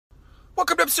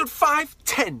Welcome to episode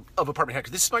 510 of Apartment Hacker.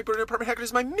 This is Mike Burnett, Apartment Hacker. It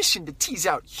is my mission to tease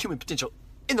out human potential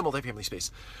in the multifamily space.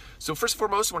 So first and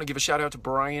foremost, I want to give a shout out to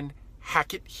Brian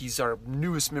Hackett. He's our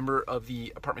newest member of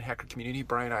the Apartment Hacker community.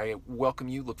 Brian, I welcome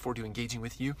you. Look forward to engaging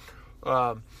with you.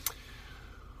 Wanted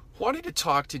to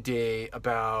talk today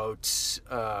about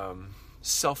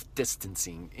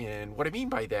self-distancing. And what I mean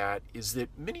by that is that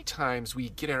many times we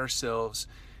get ourselves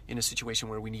in a situation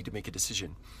where we need to make a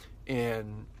decision.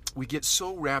 And we get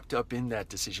so wrapped up in that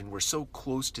decision, we're so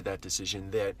close to that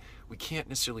decision that we can't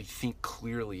necessarily think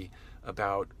clearly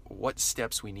about what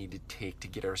steps we need to take to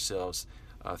get ourselves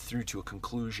through to a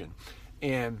conclusion.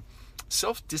 And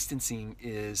self-distancing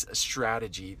is a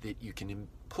strategy that you can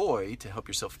employ to help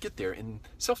yourself get there. And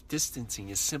self-distancing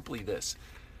is simply this: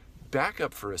 back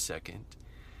up for a second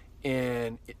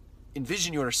and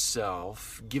envision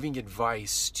yourself giving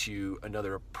advice to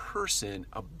another person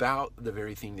about the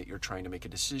very thing that you're trying to make a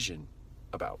decision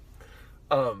about.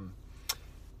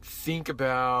 Think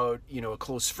about, a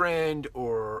close friend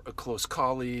or a close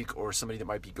colleague or somebody that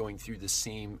might be going through the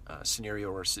same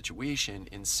scenario or situation,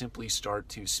 and simply start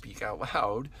to speak out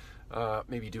loud.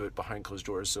 Maybe do it behind closed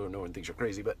doors so no one thinks you're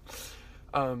crazy, but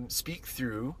speak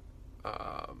through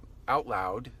out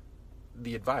loud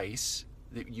the advice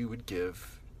that you would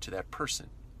give to that person.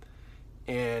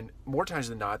 And more times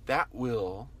than not, that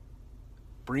will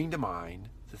bring to mind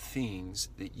the things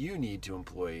that you need to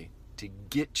employ to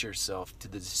get yourself to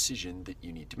the decision that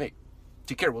you need to make.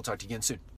 Take care. We'll talk to you again soon.